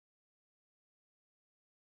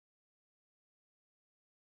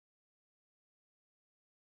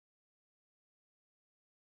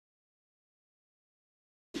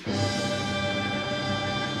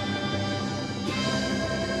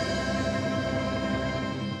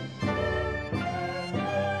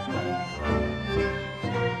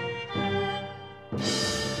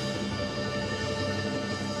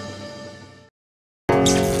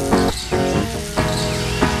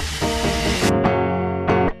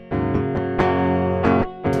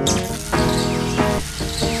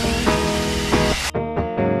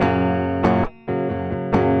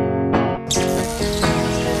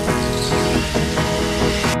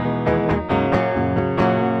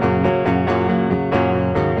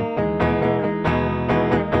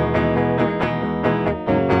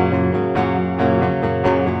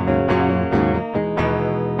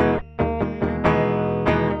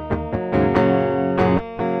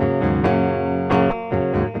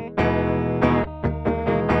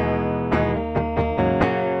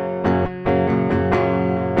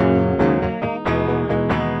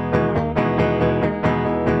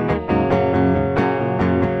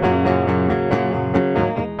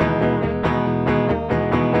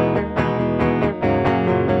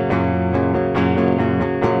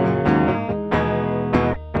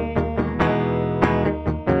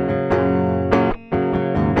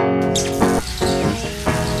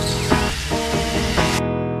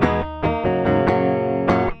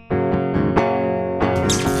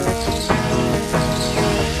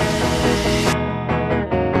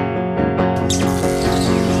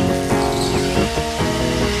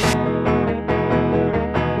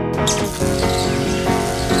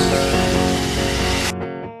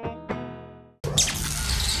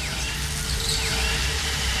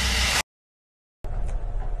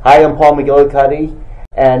Hi, I'm Paul McGillicuddy,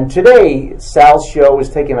 and today Sal's show is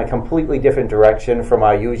taking a completely different direction from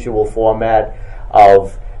our usual format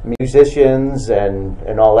of musicians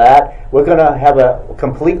and all that. We're going to have a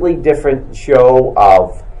completely different show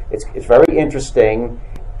of, it's very interesting,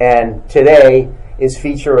 and today is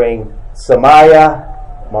featuring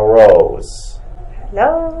Soumaya MaRose.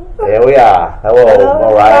 Hello. There we are. Hello,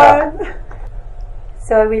 Mariah.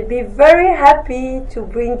 So I will be very happy to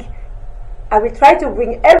bring, I will try to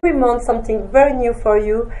bring every month something very new for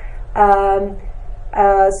you. And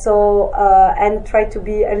try to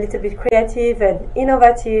be a little bit creative and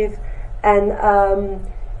innovative, and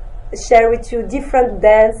share with you different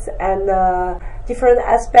dance and different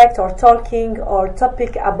aspects or talking or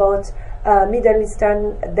topic about Middle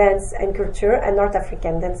Eastern dance and culture and North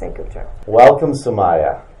African dance and culture. Welcome,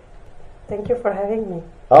 Soumaya. Thank you for having me.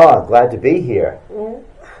 Oh, glad to be here. Yeah.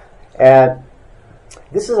 And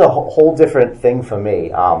this is a whole different thing for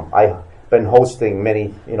me. I've been hosting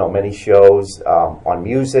many shows on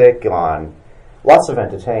music, on lots of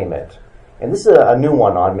entertainment. And this is a new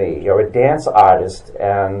one on me. You're a dance artist,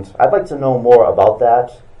 and I'd like to know more about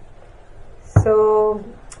that. So,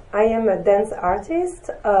 I am a dance artist.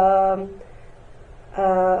 I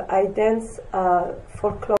dance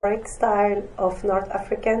folkloric style of North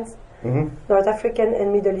Africans, North African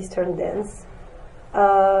and Middle Eastern dance.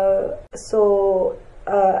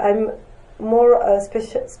 I'm more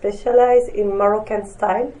specialized in Moroccan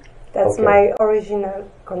style. That's my original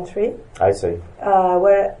country. I see.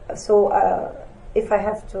 If I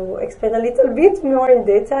have to explain a little bit more in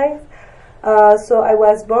detail, so I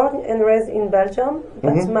was born and raised in Belgium,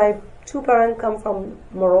 but my two parents come from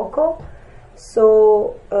Morocco.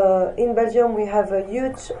 So in Belgium we have a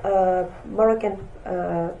huge Moroccan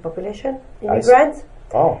population, immigrants,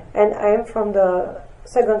 and I am from the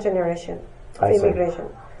second generation of immigration.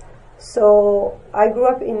 So I grew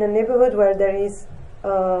up in a neighborhood where there is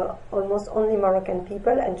almost only Moroccan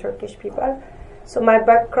people and Turkish people. So my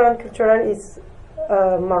background cultural is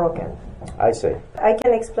Moroccan. I see. I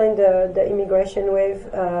can explain the immigration wave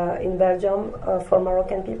in Belgium for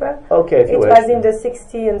Moroccan people. Okay, if you wish. It was in the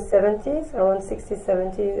 60s and 70s, around 60s,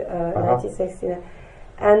 70s, 1960s.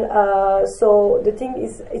 And so the thing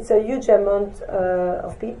is, it's a huge amount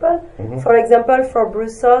of people. For example, for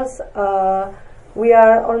Brussels, we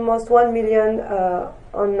are almost 1 million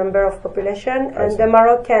on number of population, and the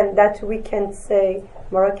Moroccan that we can say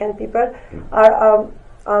Moroccan people are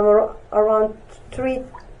around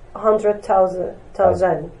 300,000,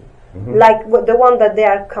 like the one that they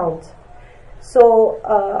are count. So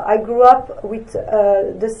I grew up with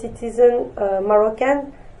the citizen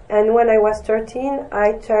Moroccan, and when I was 13,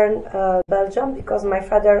 I turned Belgium because my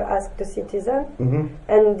father asked the citizen,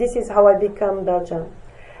 and this is how I become Belgian.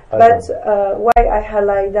 But why I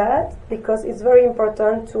highlight that? Because it's very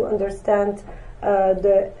important to understand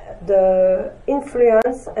the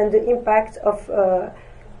influence and the impact of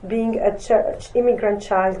being a immigrant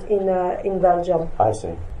child in Belgium. I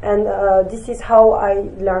see. And this is how I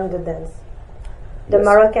learned the dance. The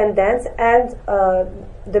Moroccan dance and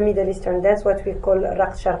the Middle Eastern dance, what we call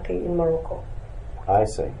raqs sharqi in Morocco. I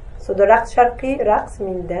see. So the raqs sharqi, raqs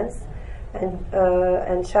mean dance, and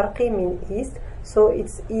sharqi mean east. So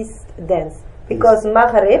it's East dance, because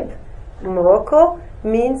Maghreb, Morocco,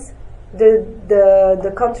 means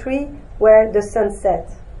the country where the sun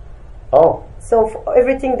sets. Oh. So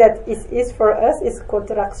everything that is east for us is called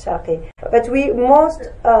raqs sharqi. But we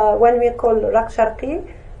when we call raqs sharqi,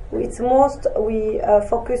 we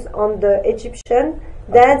focus on the Egyptian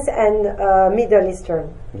dance and Middle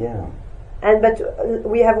Eastern. Yeah. But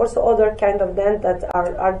we have also other kind of dance that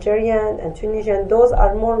are Algerian and Tunisian. Those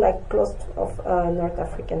are more like close of North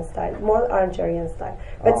African style, more Algerian style,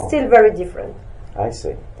 but still very different. I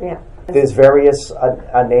see. Yeah. There's various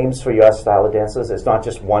names for your style of dances. It's not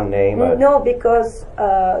just one name. No, because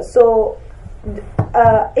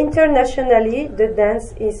internationally the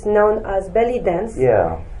dance is known as belly dance.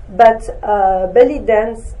 Yeah. But belly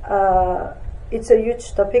dance, it's a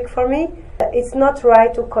huge topic for me. It's not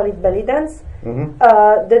right to call it belly dance.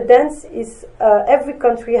 The dance is, every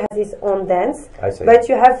country has its own dance. I see. But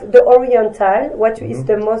you have the Oriental, what is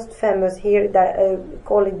the most famous here, that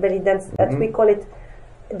call it belly dance, that we call it,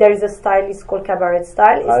 there is a style, it's called cabaret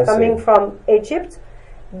style. It's coming from Egypt.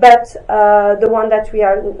 But the one that we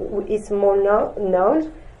are is more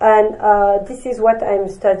known. And this is what I'm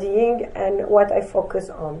studying and what I focus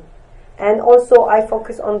on. And also I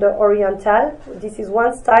focus on the Oriental. This is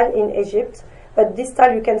one style in Egypt, but this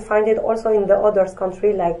style you can find it also in the other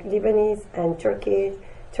countries like Lebanese and Turkey.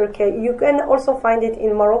 You can also find it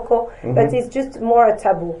in Morocco, but it's just more a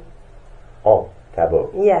taboo. Oh. taboo.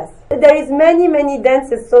 Yes. There is many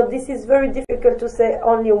dances, so this is very difficult to say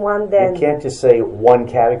only one dance. You can't just say one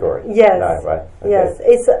category. Yes. No, right. Okay. Yes.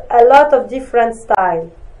 It's a lot of different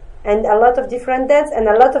style, and a lot of different dance, and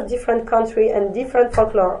a lot of different country and different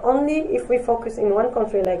folklore. Only if we focus in one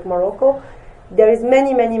country like Morocco, there is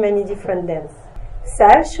many different dance.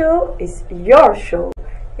 Sahel Show is your show.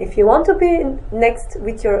 If you want to be next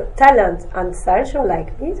with your talent on Sahel Show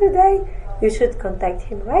like me today, you should contact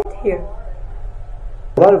him right here.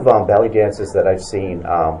 A lot of belly dances that I've seen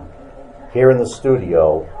here in the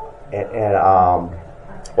studio, and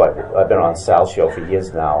I've been on Sal Show for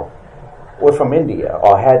years now, were from India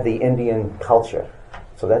or had the Indian culture.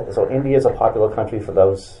 So India is a popular country for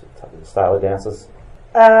those style of dances.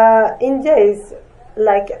 India is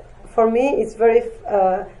like, for me, it's very.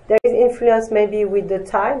 There is influence maybe with the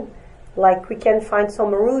time. Like we can find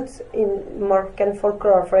some roots in Moroccan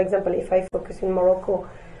folklore. For example, if I focus in Morocco,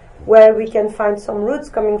 where we can find some roots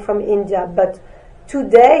coming from India, but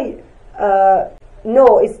today,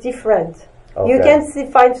 no, it's different. Okay. You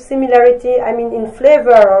can find similarity, I mean, in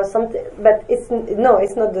flavor or something, but it's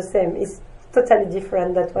not the same. It's totally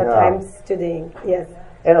different than what I'm studying. Yes.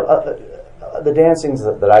 And the dancings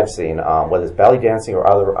that I've seen, whether it's belly dancing or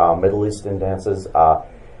other Middle Eastern dances,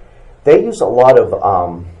 they use a lot of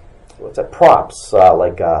props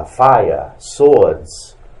like fire,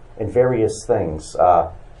 swords, and various things.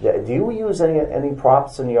 Do you use any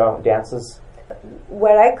props in your dances?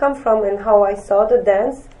 Where I come from and how I saw the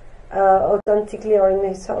dance, authentically or in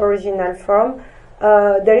its original form,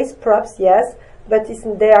 there is props, yes, but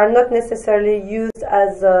they are not necessarily used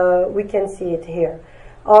as we can see it here.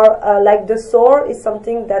 Or like the sword is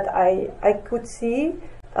something that I could see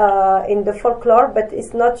in the folklore, but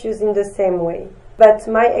it's not used in the same way. But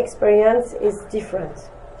my experience is different.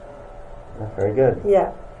 Very good.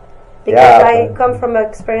 Yeah. Because I come from an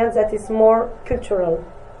experience that is more cultural.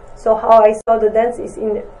 So how I saw the dance is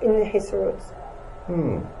in his roots.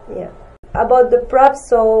 Yeah. About the props,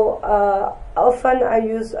 so often I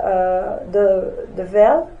use the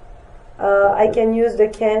veil. I can use the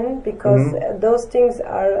cane because those things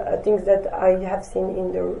are things that I have seen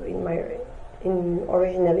in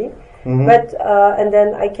originally. But and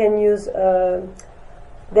then I can use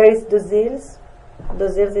there is the zils. The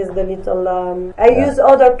zils is the little. I use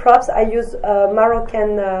other props. I use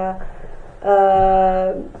Moroccan.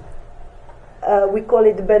 We call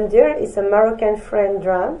it bandir. It's a Moroccan friend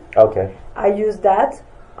drum. Okay. I use that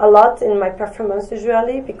a lot in my performance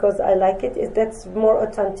usually because I like it. That's more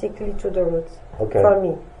authentically to the roots for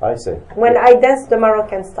me. I see. When I dance the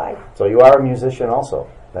Moroccan style. So you are a musician also?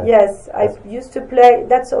 Yes, I used to play.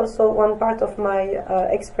 That's also one part of my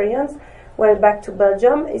experience. Well, back to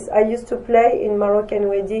Belgium, is I used to play in Moroccan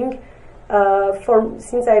wedding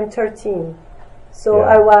since I'm 13. So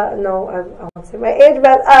I won't say my age,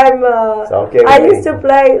 but I used to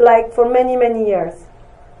play like for many years,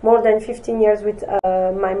 more than 15 years with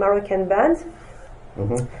my Moroccan band.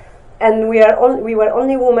 And we were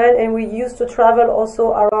only women, and we used to travel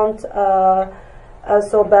also around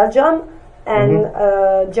so Belgium and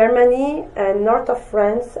Germany and north of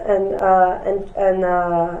France and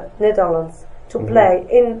Netherlands to play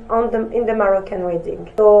in the Moroccan wedding.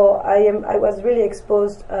 So I was really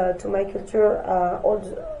exposed to my culture.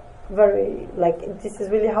 This is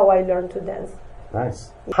really how I learned to dance.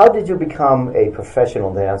 Nice. How did you become a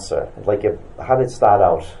professional dancer? How did it start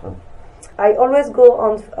out? I always go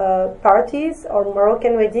on parties or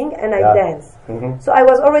Moroccan wedding and I dance. So I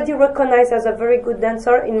was already recognized as a very good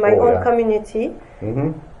dancer in my own community.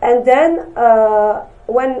 And then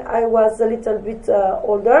when I was a little bit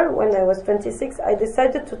older, when I was 26, I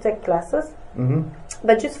decided to take classes,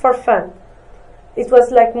 but just for fun. It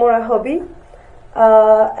was like more a hobby.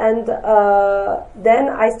 And then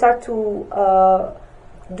I start to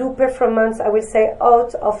do performance, I will say,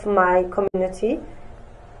 out of my community.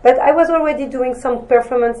 But I was already doing some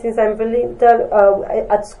performance since I'm very little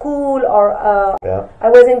at school, or I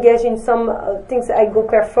was engaged in some things I go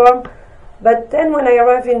perform. But then when I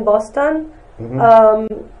arrived in Boston,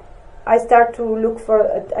 I start to look for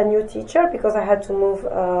a new teacher because I had to move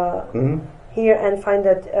here and find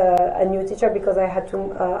a new teacher because I had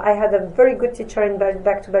to. I had a very good teacher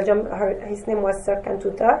back to Belgium. His name was Serkan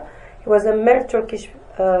Tutar. He was a male Turkish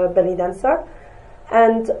belly dancer,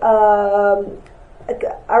 and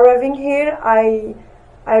arriving here, I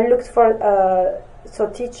looked for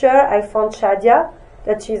teacher. I found Shadia,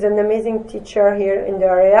 that she's an amazing teacher here in the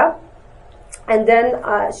area, and then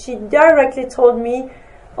she directly told me,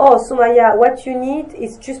 "Oh, Soumaya, what you need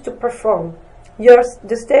is just to perform.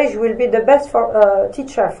 The stage will be the best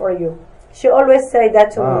teacher for you." She always said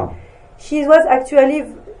that to me. She was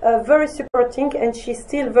actually very supporting, and she's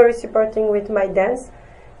still very supporting with my dance.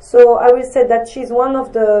 So I will say that she's one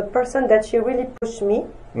of the person that she really pushed me.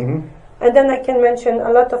 And then I can mention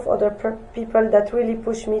a lot of other people that really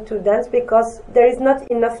push me to dance, because there is not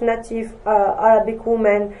enough native Arabic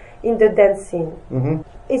women in the dance scene.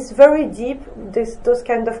 It's very deep, those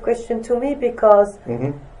kind of questions to me, because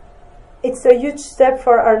it's a huge step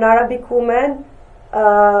for an Arabic woman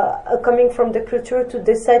coming from the culture to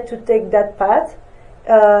decide to take that path.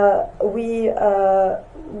 We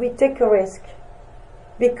take a risk,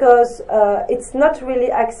 because it's not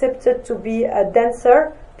really accepted to be a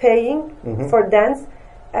dancer paying for dance,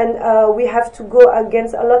 and we have to go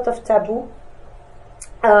against a lot of taboo.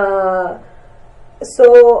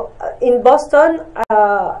 So in Boston,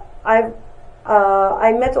 I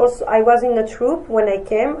met also. I was in a troupe when I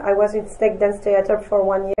came. I was in Snake Dance Theater for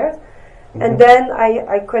 1 year, and then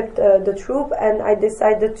I quit the troupe, and I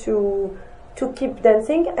decided to keep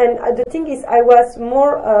dancing. And the thing is, I was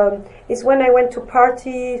more is when I went to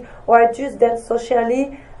parties or I just danced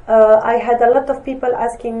socially. I had a lot of people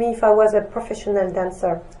asking me if I was a professional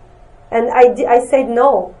dancer, and I said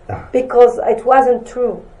no, because it wasn't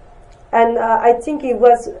true, and I think it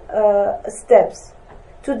was steps.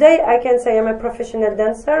 Today I can say I'm a professional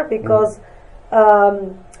dancer, because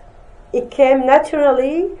it came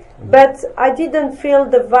naturally, but I didn't feel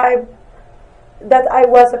the vibe that I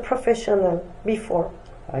was a professional before.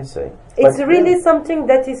 I see. It's really something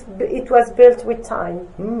that it was built with time,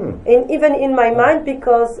 and even in my mind,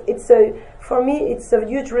 because for me it's a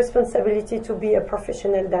huge responsibility to be a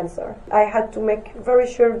professional dancer. I had to make very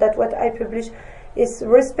sure that what I publish is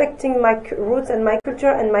respecting my roots and my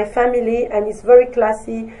culture and my family, and it's very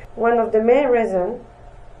classy. One of the main reasons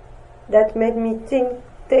that made me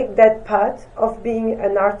take that path of being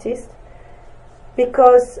an artist,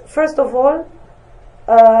 because first of all,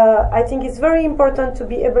 I think it's very important to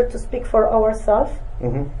be able to speak for ourselves.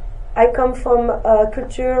 I come from a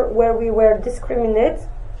culture where we were discriminated,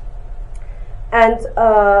 and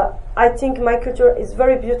I think my culture is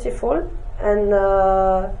very beautiful, and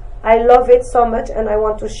I love it so much, and I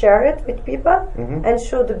want to share it with people and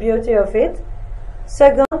show the beauty of it.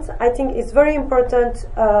 Second, I think it's very important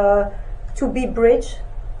to be bridge.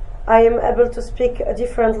 I am able to speak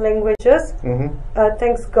different languages.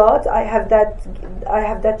 Thanks God, I have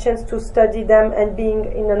that chance to study them, and being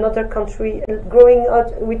in another country, growing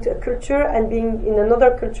up with a culture and being in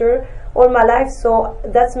another culture all my life. So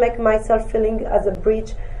that's make myself feeling as a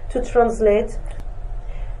bridge to translate.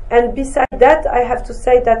 And beside that, I have to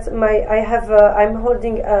say that I'm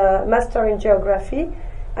holding a master in geography.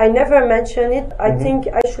 I never mention it. I think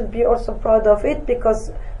I should be also proud of it,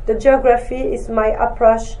 because the geography is my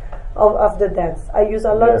approach of the dance. I use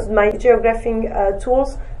a lot of my geography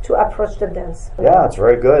tools to approach the dance. Yeah, it's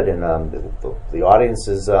very good, and the audience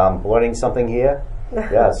is learning something here.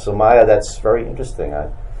 Yeah, Soumaya, that's very interesting.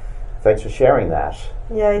 Thanks for sharing that.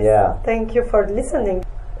 Thank you for listening.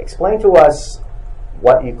 Explain to us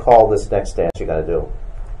what you call this next dance you're going to do.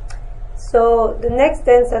 So the next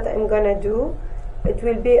dance that I'm going to do, it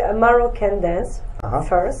will be a Moroccan dance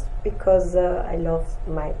first, because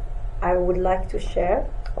I would like to share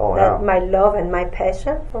my love and my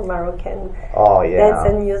passion for Moroccan dance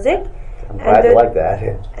and music. I'm glad you like that.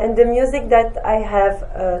 And the music that I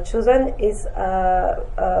have chosen is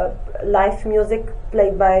live music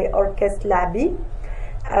played by Orchestre Labi.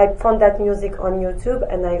 I found that music on YouTube,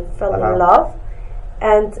 and I fell in love.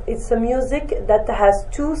 And it's a music that has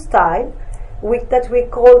two styles, that we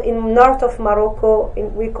call in north of Morocco,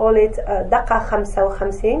 we call it Daqa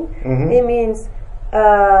 55. It means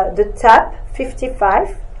the tap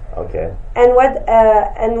 55. Okay. And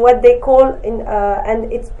what they call in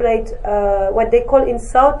and it's played what they call in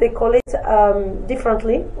South, they call it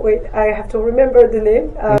differently. Wait, I have to remember the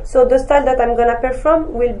name. So the style that I'm gonna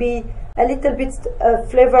perform will be a little bit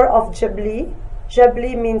flavor of Jabli.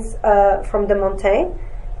 Jabli means from the mountain,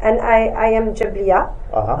 and I am Jablia,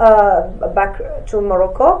 back to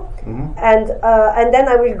Morocco, and then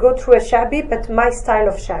I will go through a Shabi, but my style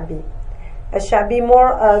of Shabi. A Shabi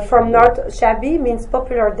more from north. Shabi means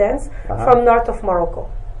popular dance from north of Morocco.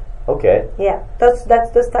 Okay. Yeah, that's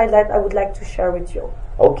the style that I would like to share with you.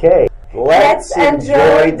 Okay, let's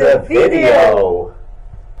enjoy the video.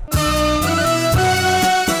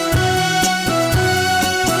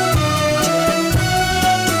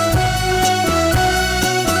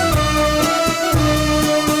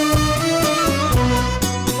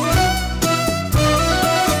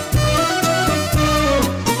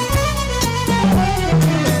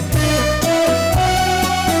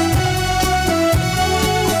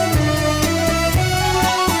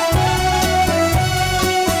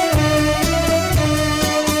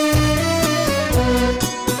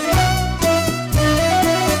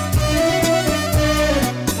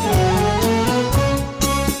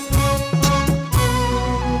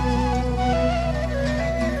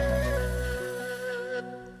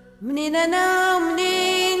 منين انا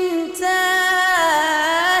ومنين انت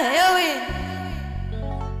يا وين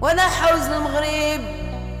وانا حوز المغرب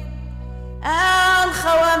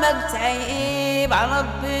الخوامق تعيب على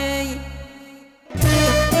ربي.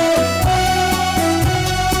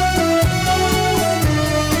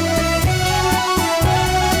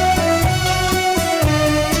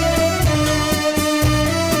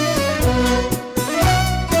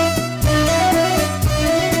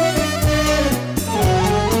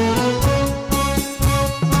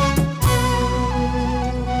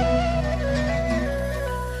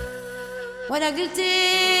 وانا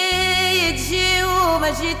قلتي تجي وما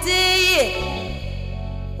جيتي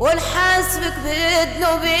ونحاسبك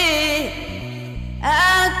بذنوبي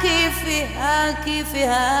كيفي كيفي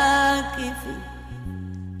كيفي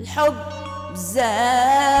الحب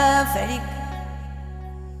بزاف عليك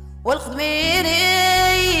والخدميري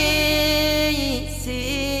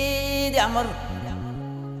سيدي عمر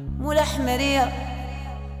مولا حمرية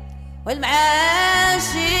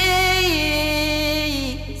والمعاشي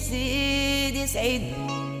سيدي سعيد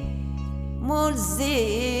مول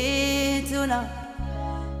الزيتونة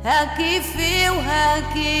كيفي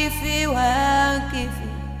كيفي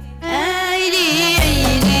كيفي عيني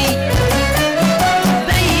عيني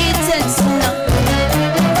بيت تنسنا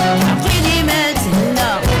عقلي ما تهنا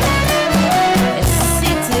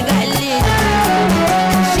الست قعلين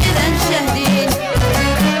شيران شاهدين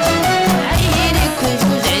عينك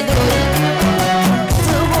جوج عدول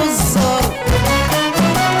كتبوا الزور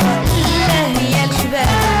لا هي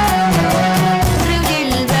الحباب ريولي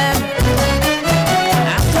الباب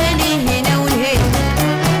عقلي هنا وهي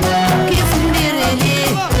كيف ندير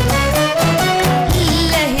ليه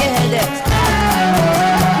لا هي هداك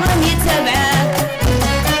راني تابعاك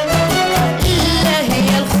لا هي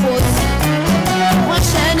الخوت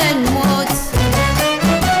واش انا نموت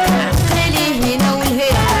عقلي هنا وهي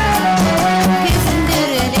كيف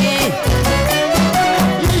ندير ليه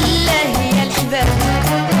لا هي الحباب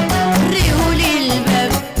ريولي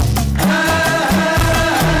الباب.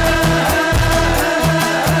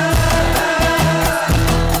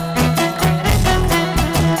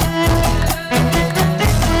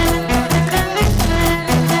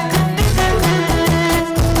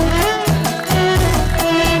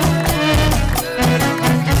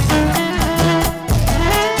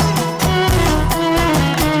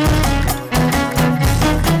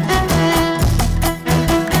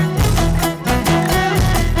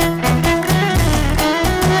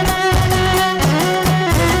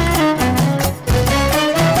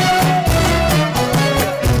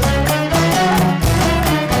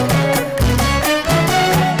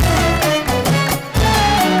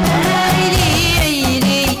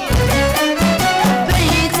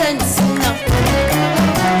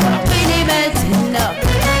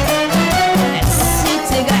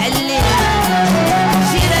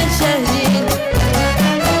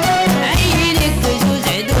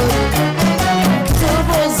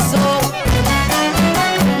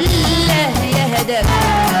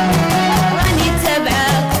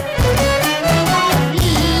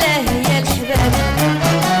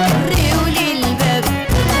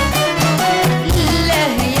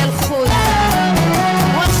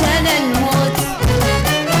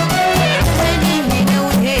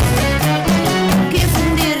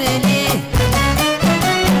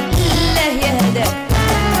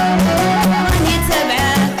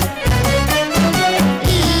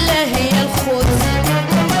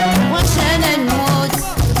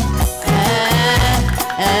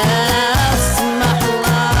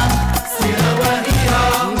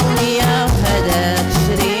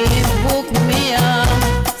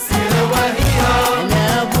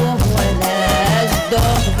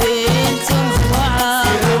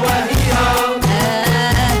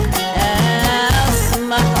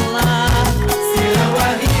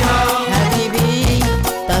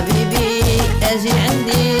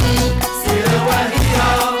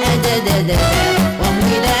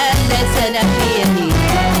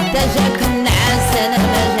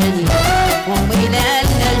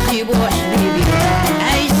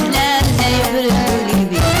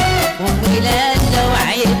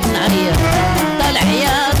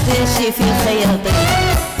 في الخياطين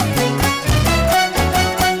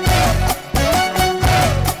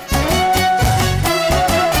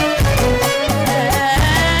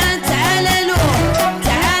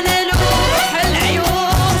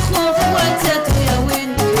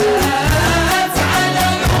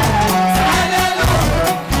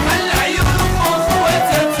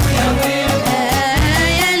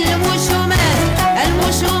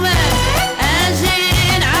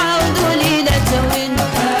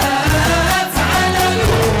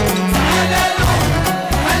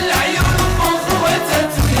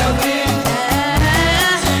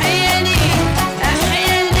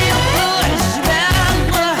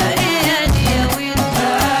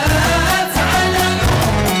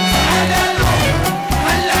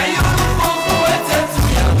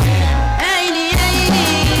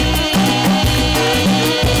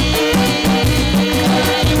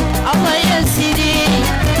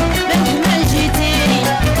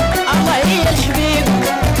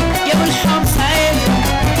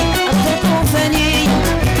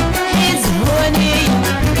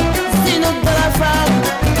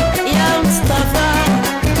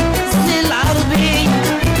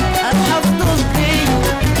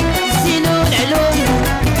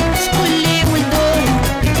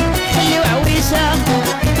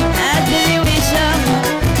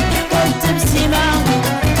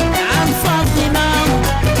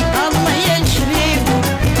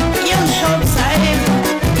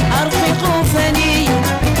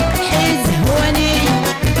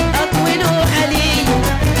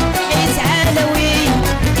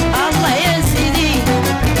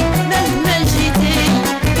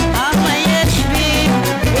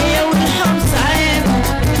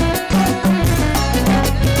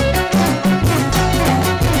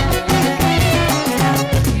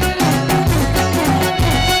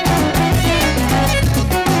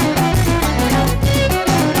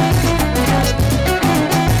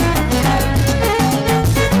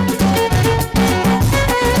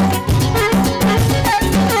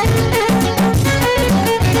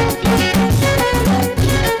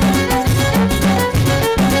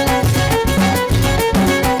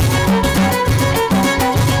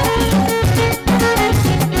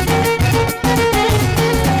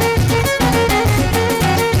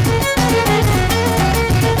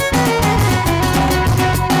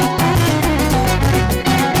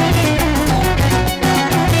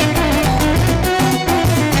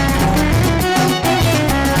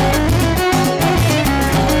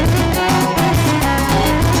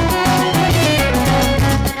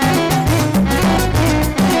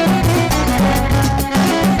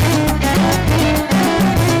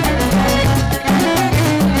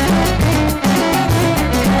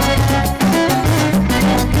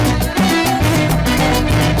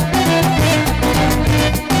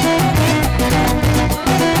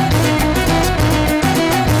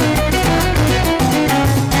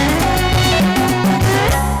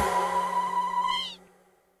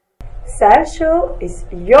Style Show is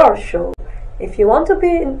your show. If you want to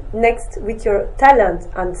be next with your talent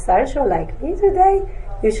on Style Show like me today,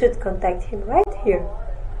 you should contact him right here.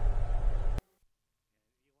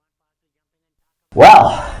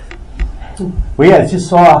 Well, we just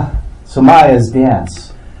saw Soumaya's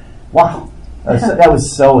dance. Wow, that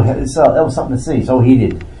was something to see. So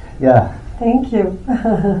heated, yeah. Thank you.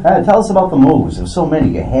 Tell us about the moves. There's so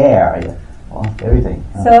many. Your hair, everything.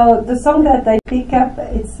 So the song that I pick up,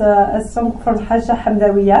 it's a song from Hajja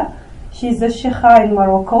Hamdawiya. She's a sheikha in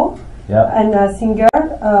Morocco, and a singer.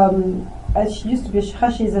 She used to be a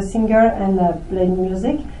sheikha. She's a singer and playing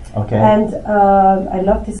music. Okay. And I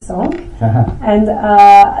love this song. And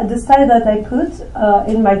the style that I put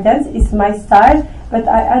in my dance is my style, but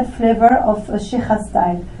I add flavor of a sheikha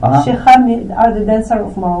style. Sheikha are the dancer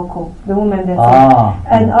of Morocco, the women dancer.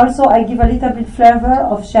 And also I give a little bit flavor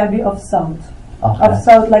of shabi, of sound. Of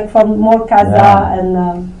sound, like from more kaza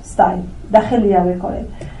and style. Dakhiliya we call it.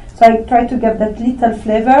 So I try to get that little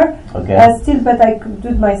flavor, still, but I do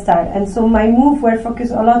my style. And so my move were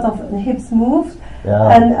focused a lot on hips moves.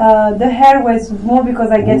 And the hair was more because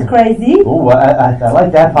I get crazy. Oh, I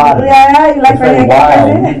like that part of it. Yeah, you like very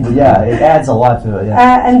wild. Yeah, it adds a lot to it.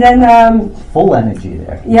 Yeah. And then full energy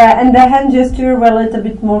there. Yeah, and the hand gesture were a little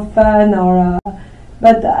bit more fun, or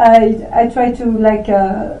but I try to like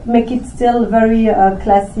make it still very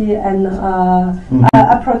classy and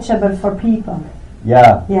approachable for people.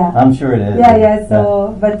 Yeah, I'm sure it is. Yeah.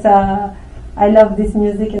 So, but I love this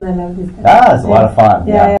music and I love this. It's a lot of fun.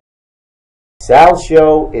 Yeah. Sal's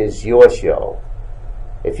show is your show.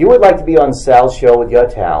 If you would like to be on Sal's show with your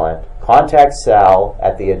talent, contact Sal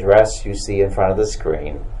at the address you see in front of the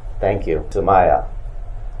screen. Thank you. Soumaya,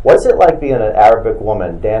 what's it like being an Arabic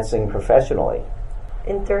woman dancing professionally?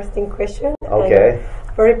 Interesting question. Okay.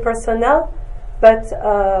 Very personal, but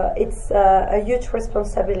it's a huge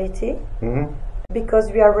responsibility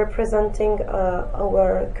because we are representing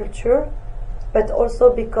our culture, but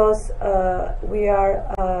also because we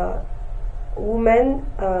are women.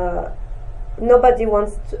 Nobody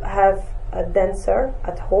wants to have a dancer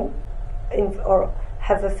at home or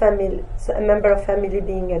have a family, a member of family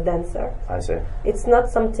being a dancer. I see. It's not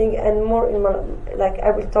something, and more in like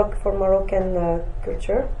I will talk for Moroccan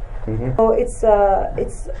culture. So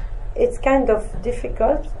it's kind of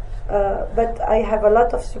difficult, but I have a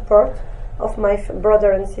lot of support of my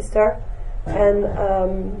brother and sister, and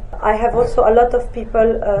I have also a lot of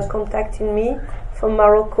people contacting me from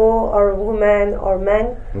Morocco, or women or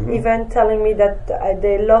men, even telling me that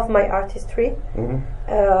they love my artistry.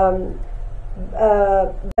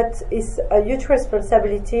 But it's a huge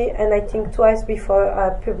responsibility, and I think twice before I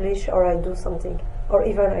publish or I do something, or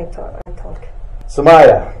even I talk.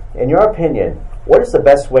 Soumaya, in your opinion, what is the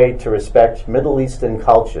best way to respect Middle Eastern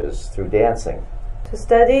cultures through dancing? To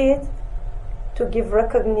study it, to give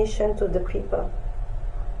recognition to the people,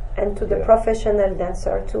 and to the professional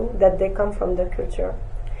dancer too, that they come from the culture.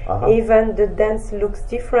 Even the dance looks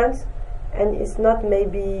different, and it's not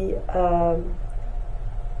maybe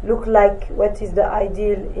look like what is the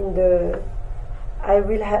ideal in the. I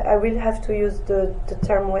will have to use the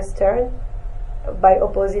term Western by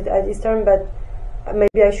opposite Eastern, but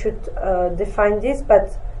maybe I should define this,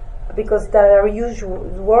 but because there are huge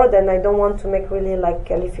words, and I don't want to make really like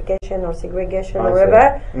qualification or segregation or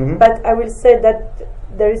whatever. But I will say that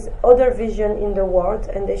there is other vision in the world,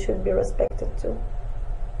 and they should be respected too.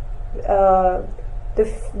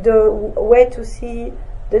 The way to see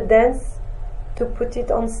the dance, to put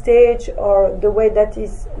it on stage, or the way that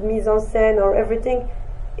is mise en scène or everything,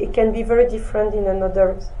 it can be very different in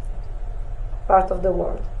another part of the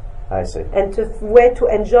world. I see. And the way to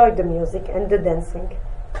enjoy the music and the dancing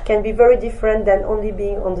can be very different than only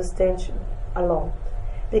being on the stage alone.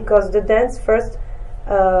 Because the dance first,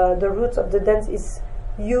 the roots of the dance is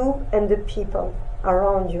you and the people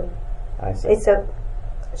around you. I see. It's a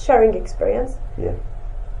sharing experience. Yeah.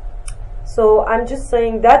 So I'm just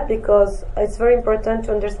saying that because it's very important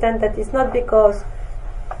to understand that it's not because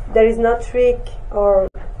there is no trick or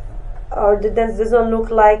the dance doesn't look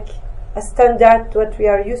like a standard what we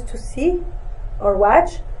are used to see or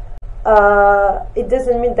watch. It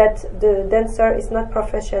doesn't mean that the dancer is not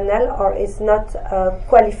professional or is not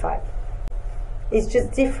qualified. It's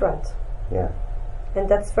just different. Yeah. And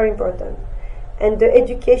that's very important. And the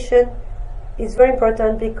education is very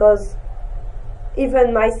important because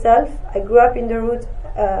even myself, I grew up in the root,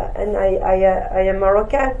 and I am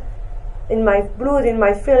Moroccan. In my blood, in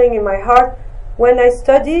my feeling, in my heart, when I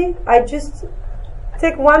study, I just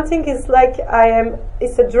take one thing. It's like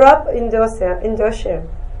it's a drop in the ocean.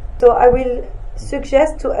 So I will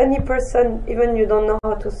suggest to any person, even you don't know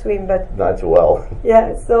how to swim, but Not too well.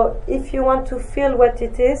 yeah, so if you want to feel what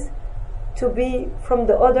it is to be from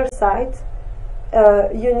the other side,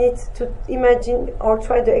 you need to imagine or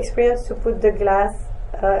try the experience to put the glass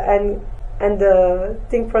and the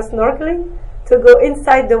thing for snorkeling, to go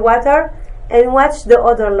inside the water and watch the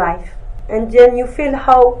other life, and then you feel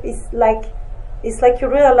how it's like you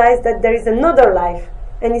realize that there is another life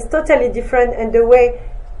and it's totally different, and the way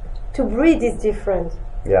to breathe is different.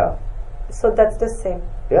 Yeah. So that's the same.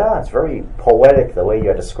 Yeah, it's very poetic the way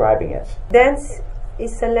you're describing it. Dance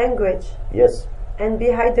is a language, Yes. and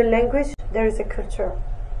behind the language there is a culture.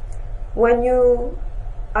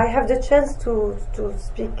 I have the chance to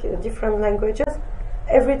speak different languages.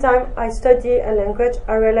 Every time I study a language,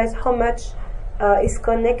 I realize how much is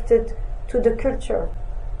connected to the culture.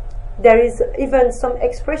 There is even some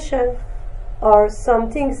expression or some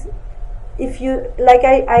things. If you like,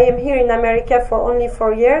 I am here in America for only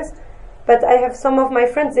 4 years, but I have some of my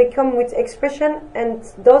friends, they come with expression, and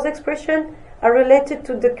those expressions are related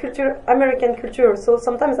to the culture, American culture. So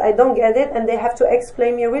sometimes I don't get it, and they have to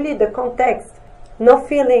explain me really the context. No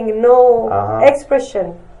feeling, no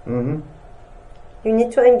expression. Mm-hmm. You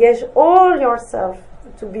need to engage all yourself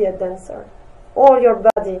to be a dancer, all your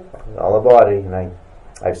body. All the body, and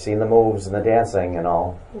I've seen the moves and the dancing and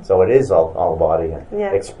all. So it is all the body and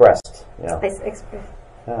Yeah. expressed. Yeah. It's express.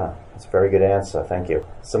 Yeah, that's a very good answer. Thank you.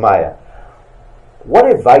 Soumaya, what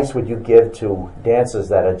advice would you give to dancers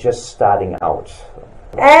that are just starting out?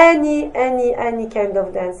 Any kind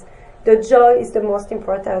of dance. The joy is the most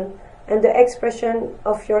important, and the expression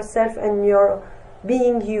of yourself and your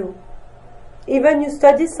being you. Even you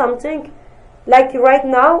study something, like right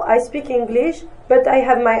now I speak English, but I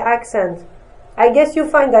have my accent. I guess you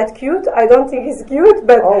find that cute. I don't think it's cute,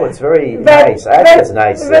 but Oh, it's very nice. Actually, it's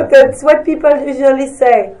nice. But that's what people usually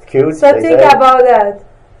say. Cute. So they think say? about that.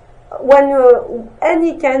 When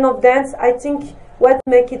any kind of dance, I think what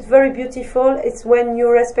makes it very beautiful is when you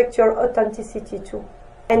respect your authenticity too.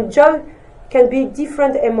 And joy can be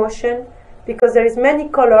different emotion, because there is many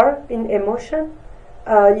color in emotion.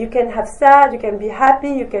 You can have sad, you can be happy,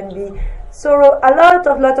 you can be sorrow, a lot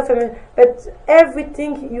of emotion. But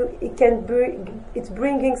everything it's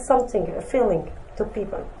bringing something, a feeling to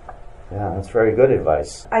people. Yeah, that's very good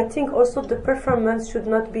advice. I think also the performance should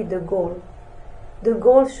not be the goal. The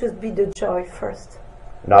goal should be the joy first.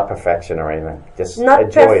 Not perfection or anything. Just Not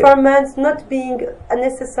enjoy it. performance, not being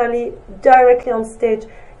necessarily directly on stage.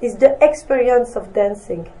 It's the experience of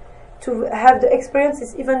dancing. To have the experience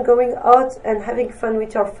is even going out and having fun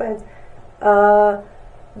with your friends.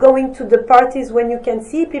 Going to the parties when you can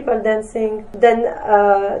see people dancing. Then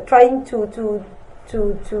trying to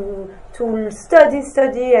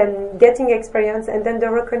study and getting experience, and then the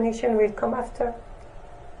recognition will come after.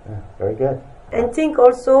 Yeah, very good. And think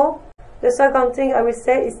also, the second thing I will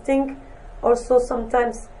say is think also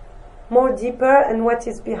sometimes more deeper and what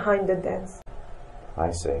is behind the dance.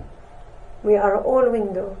 I see. We are all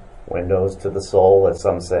windows. Windows to the soul, as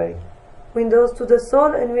some say. Windows to the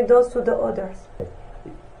soul and windows to the others.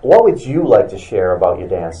 What would you like to share about your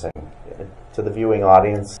dancing to the viewing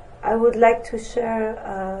audience? I would like to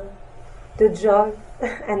share the joy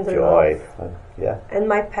and the Joy. love Yeah. and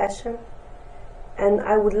my passion. And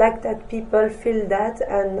I would like that people feel that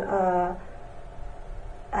and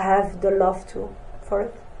have the love too for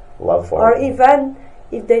it. Love for Or it. even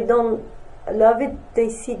if they don't love it, they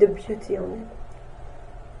see the beauty on it.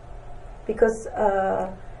 Because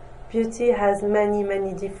beauty has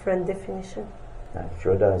many different definitions. Yeah, it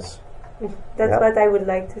sure does. That's Yep. what I would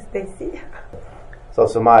like to see. So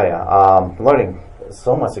Soumaya, learning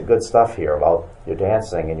so much of good stuff here about your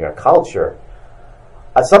dancing and your culture.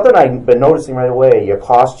 Something I've been noticing right away, your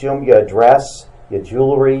costume, your dress, your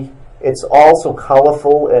jewelry, it's all so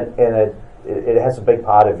colorful, and it has a big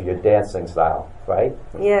part of your dancing style, right?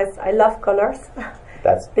 Yes, I love colors.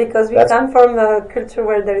 That's Because we come from a culture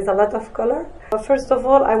where there is a lot of color. First of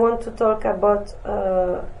all, I want to talk about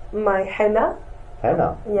my henna.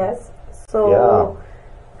 henna. Yes. So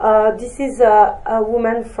this is a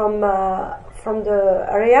woman from the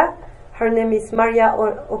area. Her name is Maria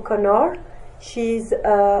O'Connor. She's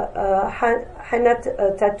a henna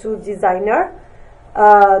tattoo designer,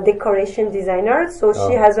 decoration designer. So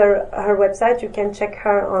she has her website. You can check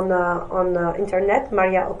her on internet,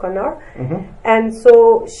 Maria O'Connor. And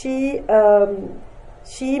so she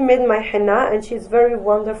made my henna, and she's very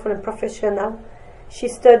wonderful and professional. She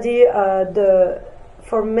studied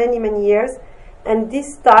for many years, and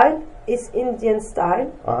this style is Indian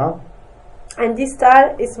style. And this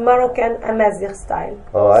style is Moroccan Amazigh style.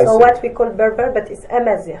 Oh, I so see. what we call Berber, but it's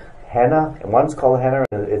Amazigh. henna, and one's called henna,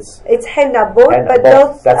 and It's henna both, henna, but both.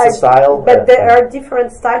 those That's are, the style. but there are different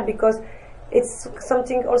styles because it's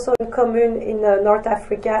something also in common in North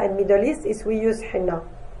Africa and Middle East is we use henna.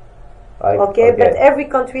 Okay, but every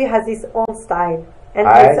country has its own style and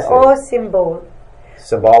its own symbol.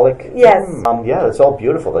 Symbolic. Yes. Yeah, it's all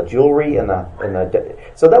beautiful. The jewelry and the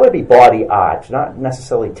so that would be body art, not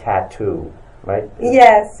necessarily tattoo, right?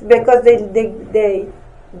 Yes, because they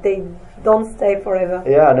don't stay forever.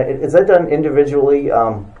 Yeah, and is that done individually,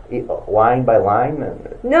 line by line?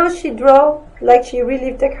 No, she draw like she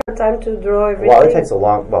really take her time to draw everything. Well, it takes a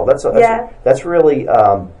long. Well, that's really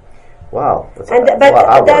wow.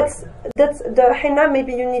 That's the henna.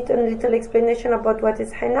 Maybe you need a little explanation about what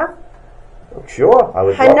is henna. Sure, I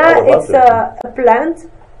would. Henna is a plant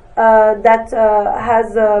that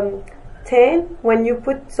has tan. When you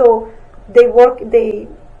put, so they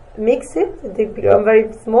mix it. They become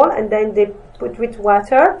very small, and then they put with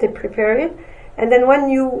water. They prepare it, and then when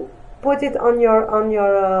you put it on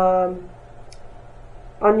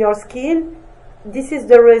your skin, this is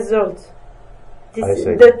the result. This is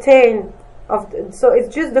the tan of. So it's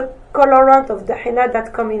just the colorant of the henna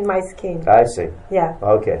that come in my skin. I see. Yeah.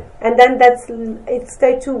 Okay. And then it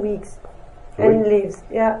stays 2 weeks and leaves.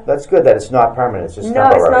 Yeah. That's good that it's not permanent. It's just no,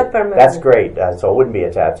 temporary. It's not permanent. That's great. So it wouldn't be a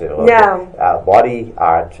tattoo. Okay. Yeah. Body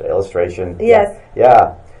art illustration. Yes.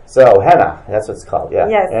 Yeah. So henna, that's what it's called. Yeah.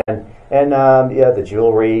 Yes. And the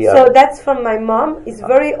jewelry. So that's from my mom. It's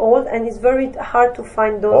very old and it's very hard to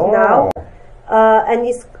find those now. And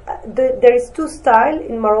there is 2 styles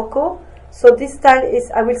in Morocco. So this style is,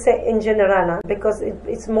 I will say in general, because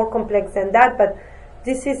it's more complex than that, but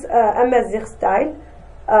this is Amazigh style.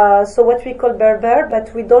 So what we call Berber,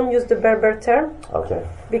 but we don't use the Berber term. Okay.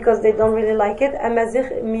 Because they don't really like it.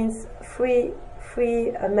 Amazigh means free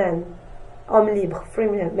man, homme libre, free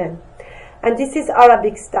man. And this is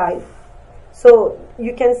Arabic style. So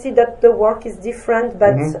you can see that the work is different,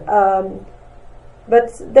 but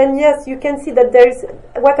but then yes, you can see that there is,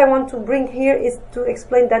 what I want to bring here is to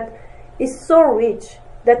explain that it's so rich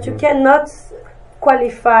that you cannot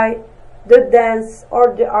qualify the dance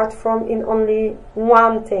or the art form in only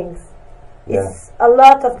one thing. It's a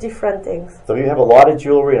lot of different things. So you have a lot of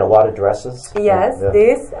jewelry and a lot of dresses? Yes,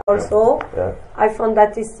 this also. Yeah. I found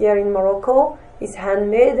that this year in Morocco. It's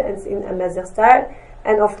handmade and it's in Amazigh style.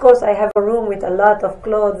 And of course I have a room with a lot of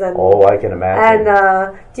clothes and I can imagine.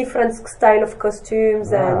 And different style of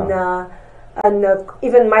costumes and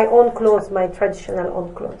even my own clothes, my traditional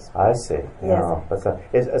own clothes. I see. Yes.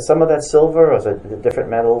 Is some of that silver or is it different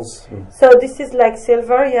metals? So this is like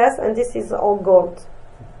silver, yes, and this is all gold.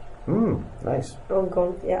 Nice. All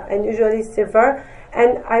gold, yeah, and usually silver.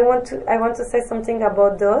 And I want to say something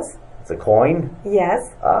about those. It's a coin?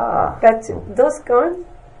 Yes. Ah. But those coins,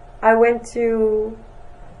 I went to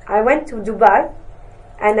Dubai,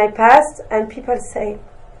 and I passed, and people say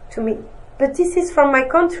to me, "But this is from my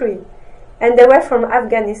country." And they were from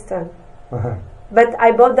Afghanistan. But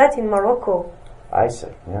I bought that in Morocco. I see,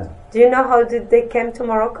 yeah. Do you know how did they came to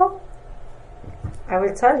Morocco? I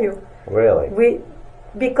will tell you. Really?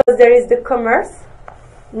 Because there is the commerce,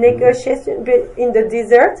 negotiation in the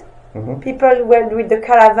desert. People went with the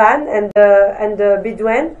caravan and the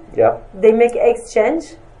Bedouin. Yeah. They make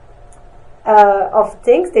exchange of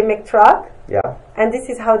things. They make truck. Yeah. And this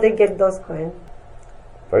is how they get those coins.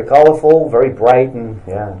 Very colorful, very bright, and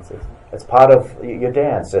it's part of your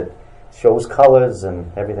dance. It shows colors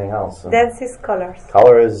and everything else. Dance is colors.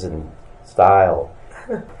 Colors and style.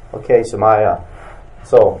 Okay, Soumaya.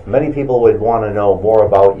 So many people would want to know more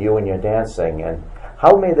about you and your dancing, and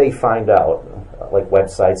how may they find out, like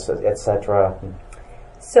websites, etc.?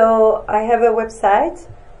 So I have a website.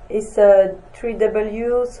 It's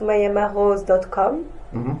www.soumayamarose.com.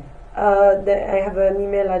 I have an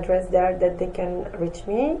email address there that they can reach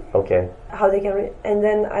me. Okay. How they can and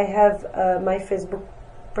then I have my Facebook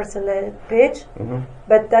personal page,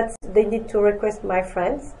 but they need to request my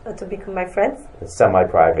friends to become my friends. It's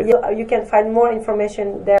semi-private. You can find more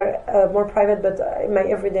information there, more private, but my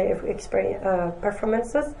everyday experience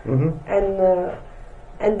performances,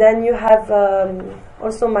 and then you have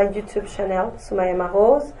also my YouTube channel, Soumaya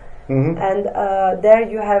MaRose, and there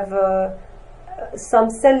you have some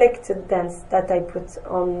selected dance that I put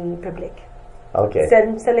on public. Okay.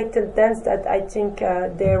 Some selected dance that I think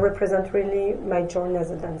they represent really my journey as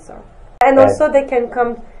a dancer. And also they can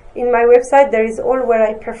come in my website. There is all where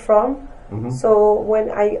I perform. So where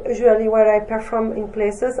I perform in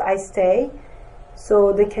places, I stay.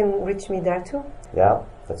 So they can reach me there too. Yeah,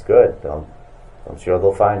 that's good. I'm sure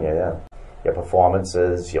they'll find you. Yeah, your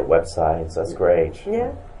performances, your websites. That's great.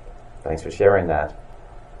 Yeah. Thanks for sharing that.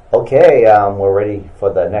 Okay, we're ready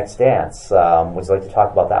for the next dance. Would you like to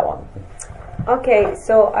talk about that one? Okay,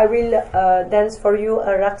 so I will dance for you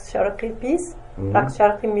a Raqs Sharqi piece. Raqs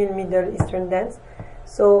Sharqi means Middle Eastern dance.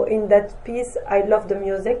 So in that piece, I love the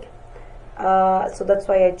music. So that's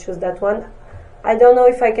why I choose that one. I don't know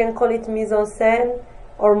if I can call it mise en scène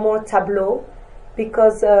or more tableau,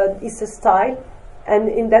 because it's a style. And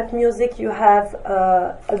in that music, you have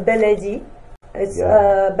a baladi. It's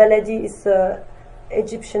baladi is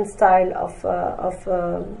Egyptian style of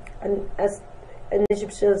an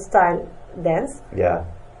Egyptian style dance. Yeah.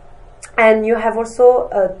 And you have also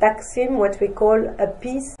a taksim, what we call a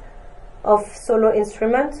piece of solo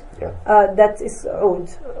instrument. Yeah. That is oud.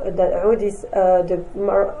 The oud is the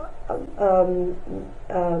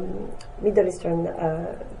Middle Eastern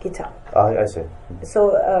guitar. I see.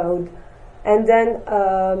 So oud. And then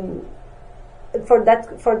for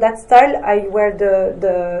that style, I wear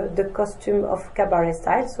the costume of cabaret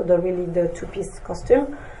style. So the two-piece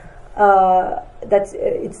costume. That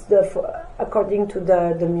it's according to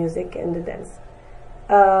the music and the dance.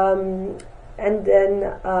 And then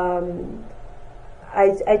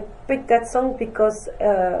I picked that song because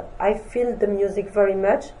I feel the music very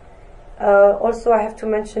much. Also, I have to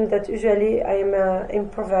mention that usually I am an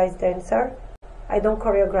improvised dancer. I don't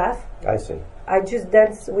choreograph. I see. I just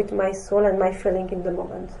dance with my soul and my feeling in the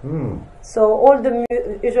moment. So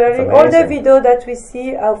usually all the video that we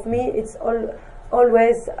see of me, it's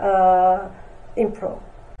always improv.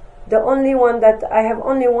 The only one that I have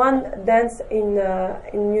only one dance in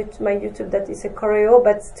my YouTube that is a choreo,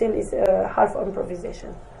 but still is half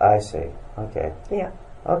improvisation. I see. Okay. Yeah.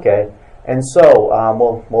 Okay. And so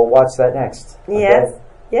we'll watch that next. Okay? Yes.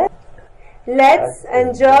 Yes. Let's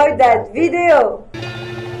enjoy that video.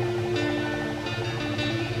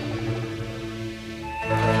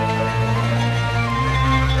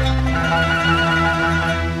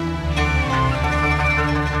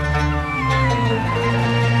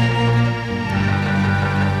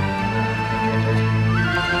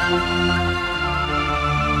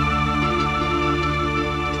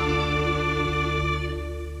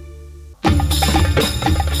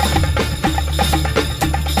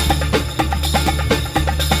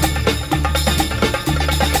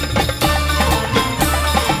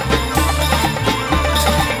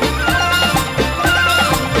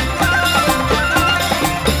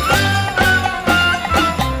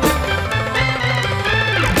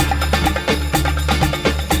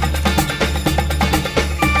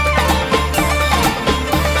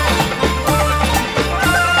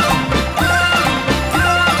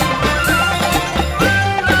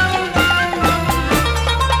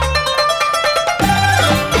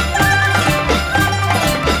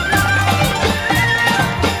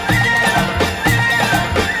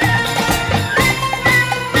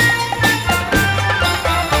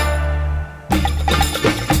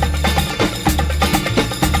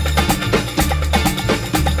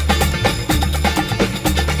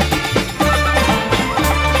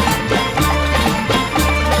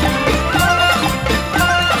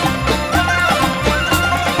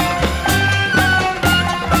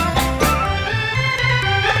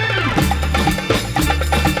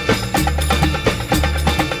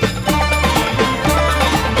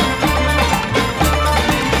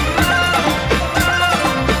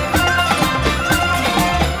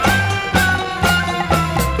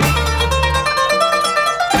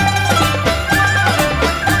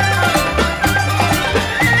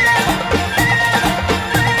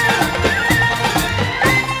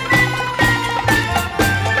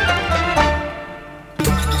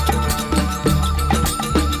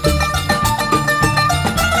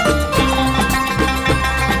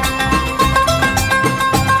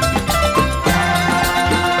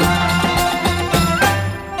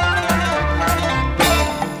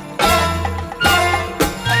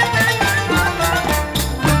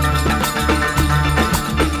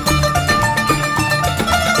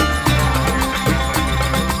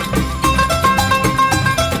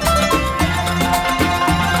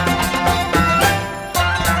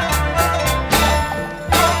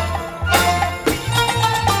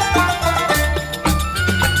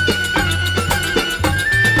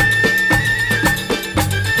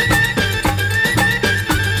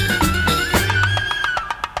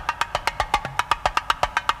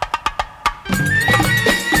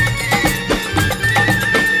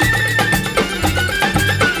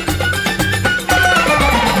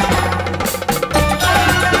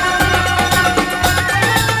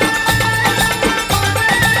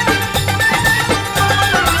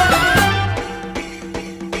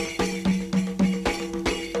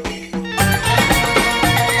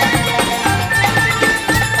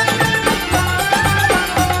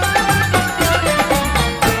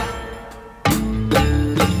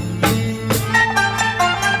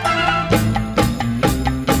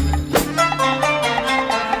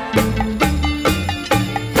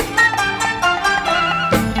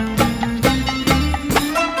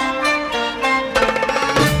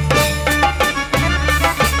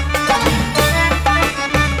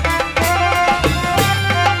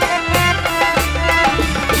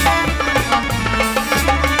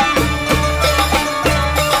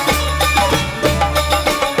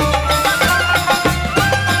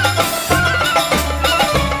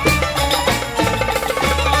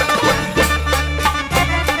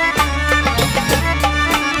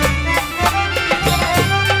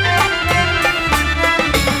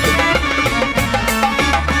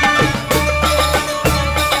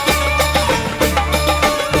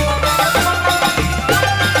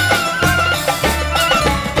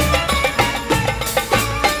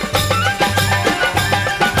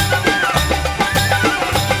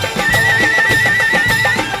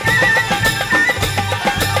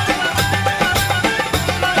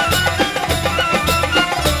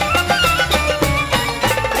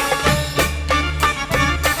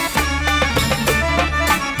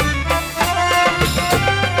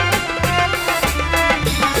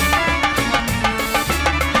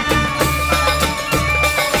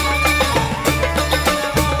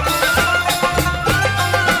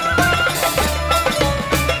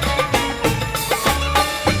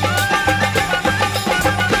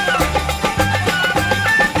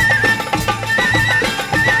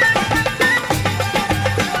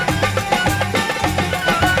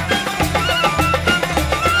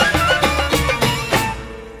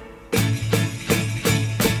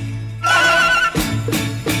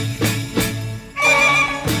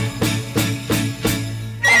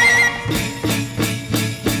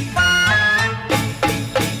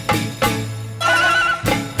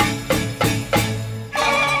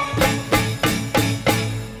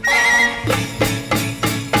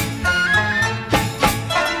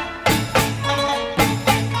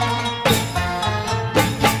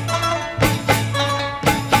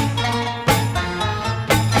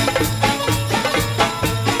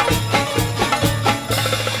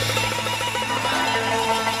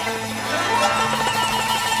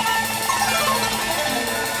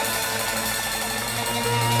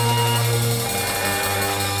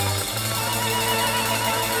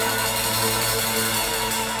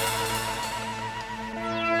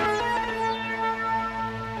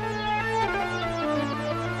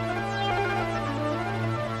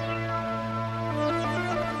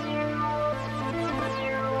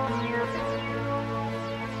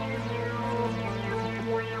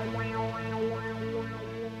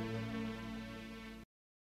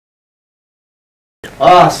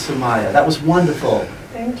 Ah, Soumaya, that was wonderful.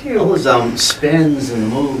 Thank All you. those spins and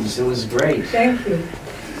moves, it was great. Thank you.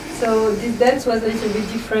 So this dance was a little bit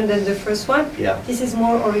different than the first one. Yeah. This is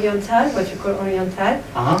more oriental, what you call oriental.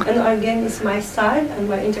 Uh-huh. And again, it's my style and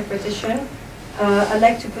my interpretation. I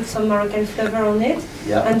like to put some Moroccan flavor on it.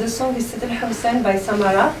 Yeah. And the song is Settel Hussein by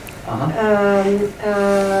Samara. Uh-huh.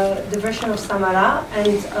 The version of Samara. And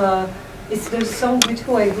it's the song with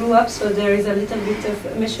who I grew up, so there is a little bit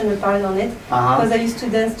of mission apart on it. Because I used to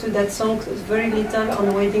dance to that song very little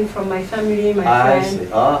on wedding from my family, my I friends.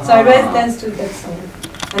 see. Uh-huh. So I always dance to that song.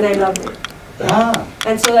 And I love it. Ah.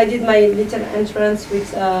 And so I did my little entrance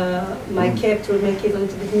with my cape to make it a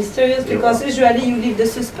little bit mysterious, because usually you leave the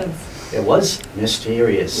suspense. It was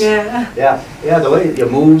mysterious. Yeah. Yeah, the way your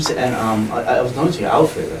moves, and I was noticing your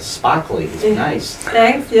outfit, it's sparkly, it's nice.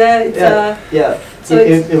 Thanks, yeah. It's, so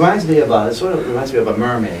it reminds me of it sort of reminds me of a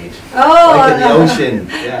mermaid. Oh, like in the ocean.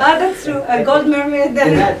 Yeah. Ah, that's true. A gold mermaid.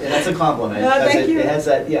 And that's a compliment. Oh, thank you. It has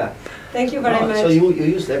that, yeah. Thank you very much. So you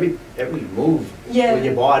used every move with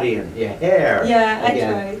your body and your hair. Yeah,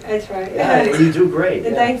 I try. Yeah, and you do great.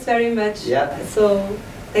 Yeah. Thanks very much. Yeah. So,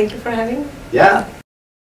 thank you for having me. Yeah.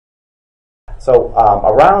 So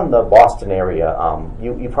around the Boston area,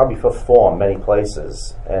 you probably perform many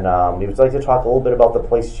places, and you would like to talk a little bit about the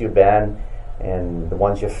places you've been and the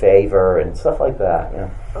ones you favor and stuff like that. Yeah.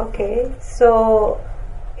 Okay, so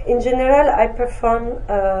in general, I perform,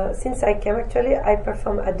 since I came actually, I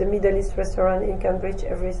perform at the Middle East restaurant in Cambridge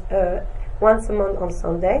once a month on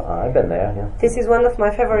Sunday. I've been there, yeah. This is one of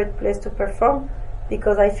my favorite places to perform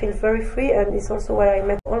because I feel very free, and it's also where I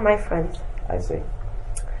met all my friends. I see.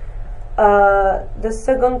 The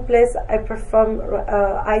second place I perform,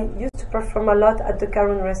 I used to perform a lot at the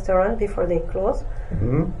Karun restaurant before they closed.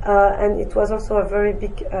 Mm-hmm. And it was also a very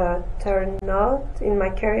big turnout in my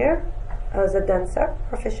career as a dancer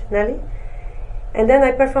professionally. And then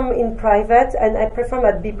I perform in private, and I perform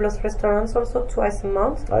at Biblos restaurants also twice a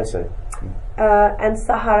month. I see. And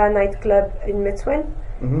Sahara nightclub in Metwen.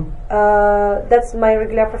 Mm-hmm. That's my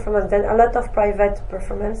regular performance. Then a lot of private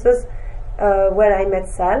performances where I met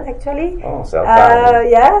Sal actually. Oh, Sal.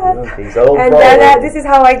 Yeah. He's old and then this is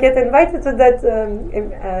how I get invited to that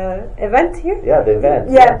event here. Yeah, the event.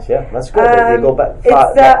 Yeah, yeah, that's good. They go back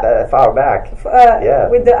far back. Yeah,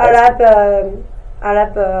 with the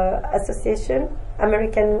Arab Association,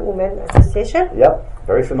 American Women Association. Yep,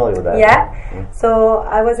 very familiar with that. Yeah. So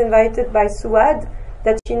I was invited by Suad,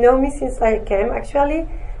 that she know me since I came actually,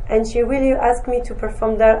 and she really asked me to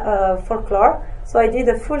perform their folklore. So I did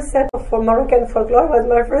a full set of Moroccan folklore. It was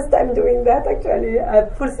my first time doing that actually,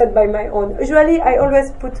 a full set by my own. Usually I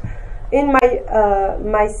always put in my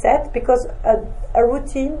my set, because a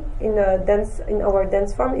routine in our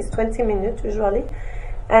dance form is 20 minutes usually,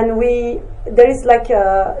 and there is like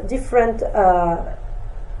a different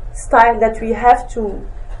style that we have to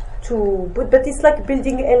put, but it's like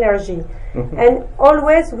building energy. Mm-hmm. And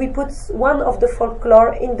always we put one of the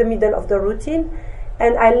folklore in the middle of the routine,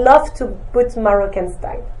 and I love to put Moroccan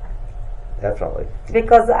style. Definitely.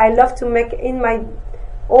 Because I love to make in my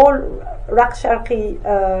all Raq Sharqi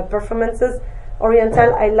performances,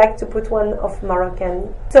 Oriental, I like to put one of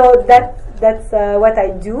Moroccan. So that's what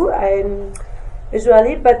I do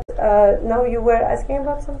usually, but now you were asking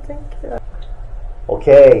about something?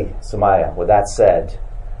 Okay, Soumaya, with that said,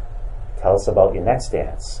 tell us about your next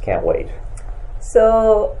dance. Can't wait.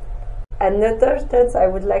 So another dance I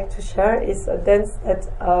would like to share is a dance that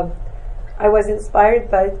I was inspired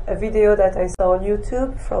by a video that I saw on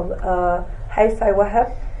YouTube from Haifa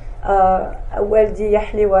Wahab, Waldi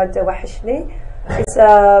Yahli Wad Wahishni.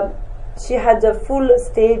 She had a full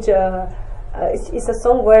stage, it's a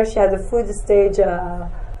song where she had a full stage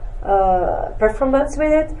performance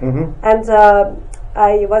with it. Mm-hmm. And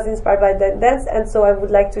I was inspired by that dance, and so I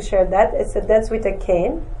would like to share that. It's a dance with a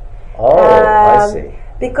cane. Oh, I see.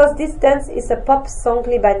 Because this dance is a pop song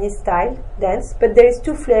Lebanese style dance, but there is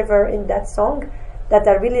two flavors in that song that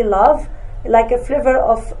I really love, like a flavor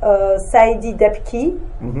of Saidi Debki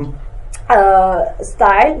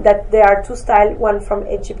style, that there are two styles, one from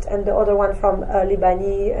Egypt and the other one from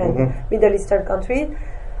Lebanese and Middle Eastern country,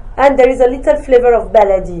 and there is a little flavor of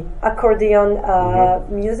baladi, accordion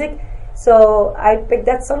music. So I picked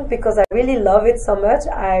that song because I really love it so much.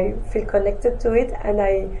 I feel connected to it, and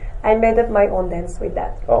I made up my own dance with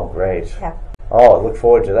that. Oh, great. Yeah. Oh, I look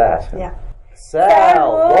forward to that. Yeah.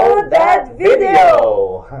 Sal wrote that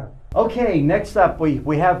video. Okay, next up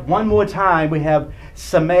we have one more time. We have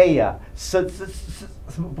Soumaya.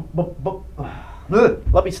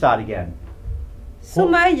 Let me start again.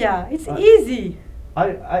 Soumaya. It's easy.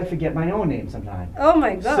 I forget my own name sometimes. Oh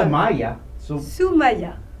my God. Soumaya.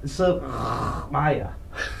 Soumaya. Soumaya.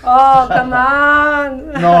 Oh, come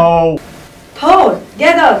on. No. Paul,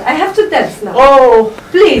 get out. I have to dance now. Oh.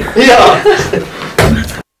 Please. Yeah.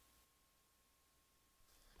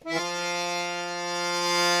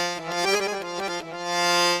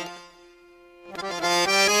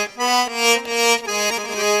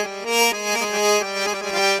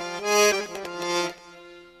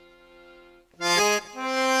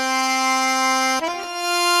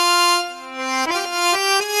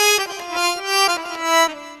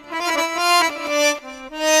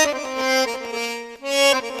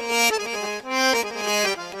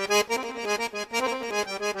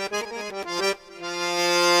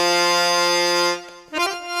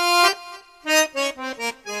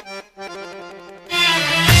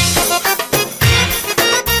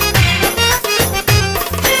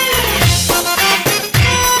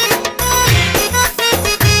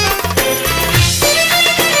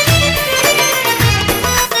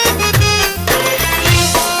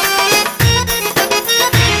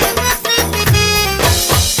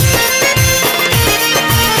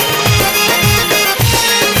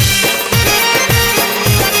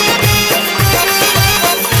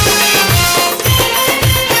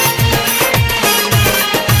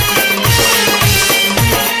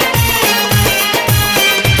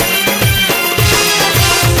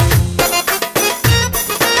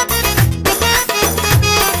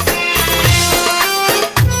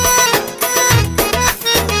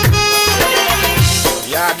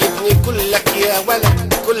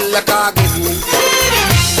 كلك عاجبني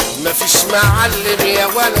مفيش معلم يا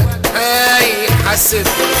ولد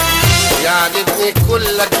هيحاسبني يعجبني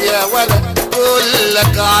كلك يا ولد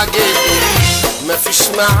كلك عاجبني مفيش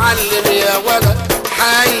معلم يا ولد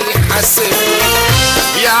هيحاسبني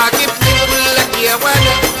يعجبني كلك يا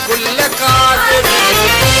ولد كلك عاجبني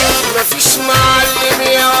مفيش معلم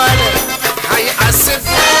يا ولد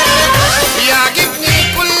هيحاسبني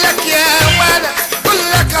يعجبني كلك يا ولد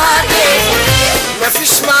كلك عاجبني مفيش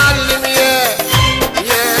معلم يا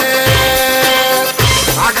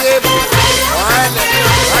عاجبني ولا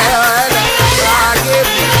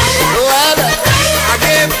عاجبني ولا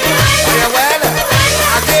عاجبني يا ولا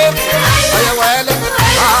عاجبني يا ولا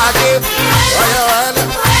عاجبني يا ولا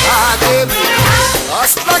عاجبني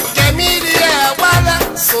اصلك جميل يا ولا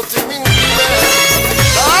صوتي من دماغي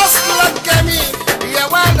اصلك جميل يا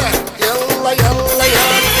ولا يلا يلا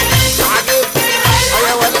يلا عاجبني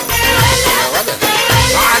يا ولا يا ولا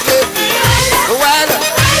عاجبني ولا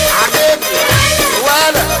عاجبني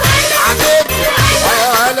ولا عاجبني يا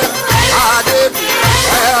ولا عاجبني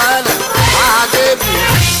يا ولا عاجبني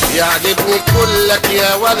يعجبني كلك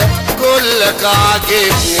يا ولا كلك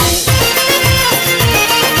عاجبني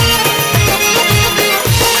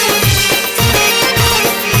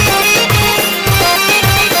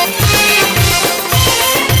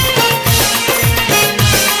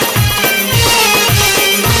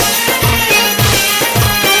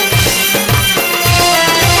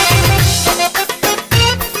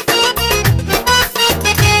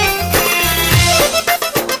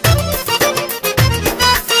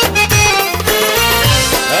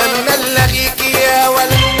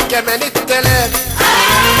كمان التلات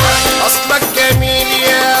اصلك جميل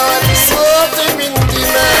يا ولد صوتي من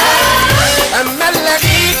دماغ اما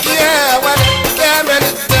الاقيك يا ولد كمان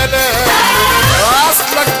التلات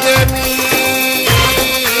اصلك جميل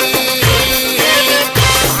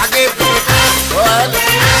عجبني ولا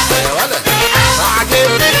يا ولد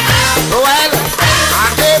عجبني ولا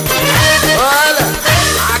عجبني ولا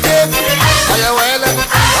عجبني يا ولد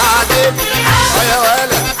عجبني يا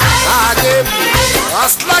ولد عجبني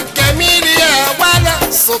اصلك جميل يا ولا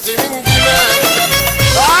صوتي من دماغي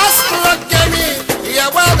اصلك جميل يا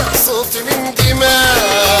ولا صوتي من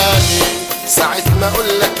دماغي ساعة ما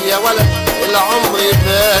اقولك يا ولا العمر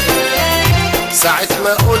باقي ساعة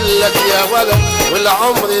ما اقولك يا ولا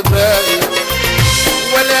والعمر باقي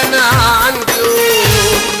ولا انا عندي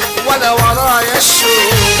يوم ولا ورايا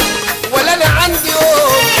الشوق ولا انا عندي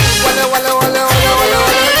يوم ولا ولا ولا ولا ولا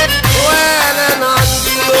ولا ولا انا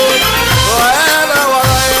عندي يوم ولا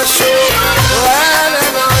ورايا الشوق ولا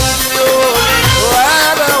انا عندي يوم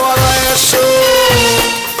ولا ورايا الشوق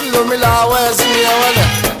لوم العوازم يا ولا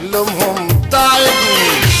لومهم تعبني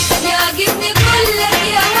يعجبني كلك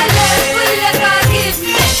يا ولا كلك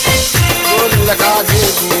عاجبني كلك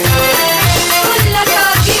عاجبني كلك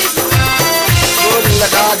عاجبني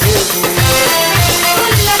كلك عاجبني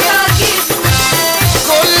كلك عاجبني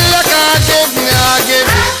كلك عاجبني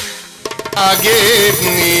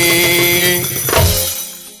عاجبني.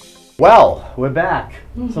 Well, we're back.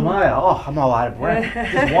 Soumaya, oh, I'm all out of breath.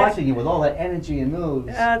 Just watching you with all that energy and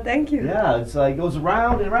moves. Thank you. Yeah, it's like goes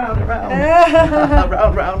round and round and round.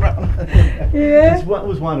 round. Yeah. It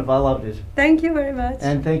was wonderful. I loved it. Thank you very much.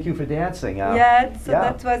 And thank you for dancing. Yeah, so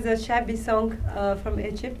yeah. that was a shabby song from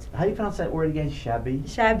Egypt. How do you pronounce that word again? Shabby?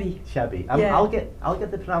 Shabby. Shabby. Yeah. I'll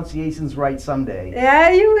get the pronunciations right someday. Yeah,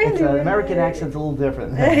 you will. It's you an will. American accent's a little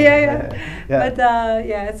different. yeah. Yeah. But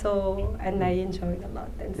yeah, so, and I enjoyed a lot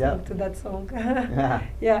dancing to that song. Yeah.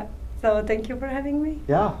 Yeah. So thank you for having me.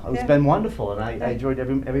 Yeah, it's Yeah. been wonderful, and I enjoyed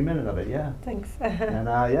every minute of it. Yeah. Thanks. And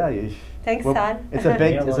yeah, Thanks, well, Sal. it's a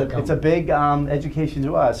big You're it's a big education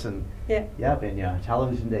to us, and Yeah. been your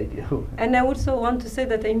television debut. And I also want to say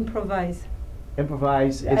that I improvise.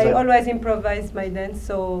 Improvise. I always improvise my dance,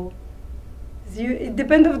 so it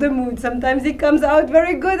depends on the mood. Sometimes it comes out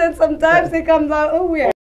very good, and sometimes it comes out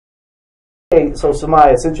weird. Okay, so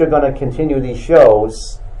Soumaya, since you're going to continue these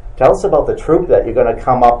shows, tell us about the troupe that you're going to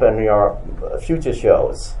come up in your future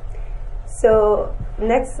shows. So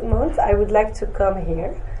next month I would like to come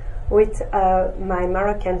here with my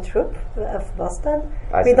Moroccan troupe of Boston.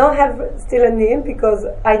 We don't have still a name because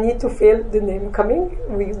I need to feel the name coming.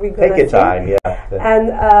 We're gonna take your time, yeah.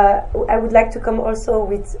 And I would like to come also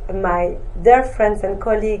with my dear friends and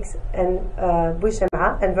colleagues and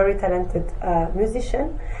Bouchemra, and very talented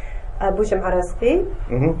musician, Bouchemra Rasqi.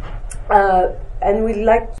 And we'd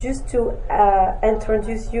like just to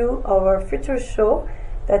introduce you our future show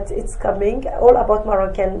that it's coming, all about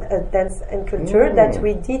Moroccan dance and culture that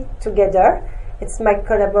we did together. It's my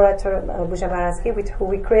collaborator Bouchemra Rasqi, with who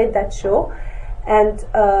we create that show, and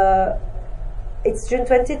it's June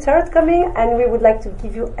 23rd coming, and we would like to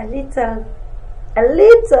give you a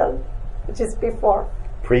little, just before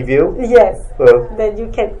preview. Yes, then you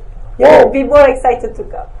can be more excited to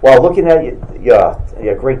come. Well, looking at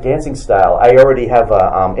your great dancing style, I already have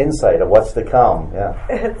an insight of what's to come. Yeah.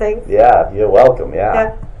 Thanks. Yeah, you're welcome.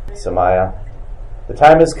 Yeah. Soumaya, the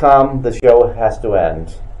time has come. The show has to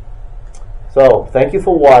end. So, thank you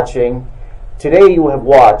for watching. Today you have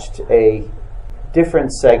watched a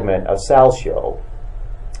different segment of Sal's show.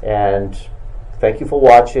 And thank you for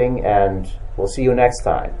watching, and we'll see you next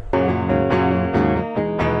time.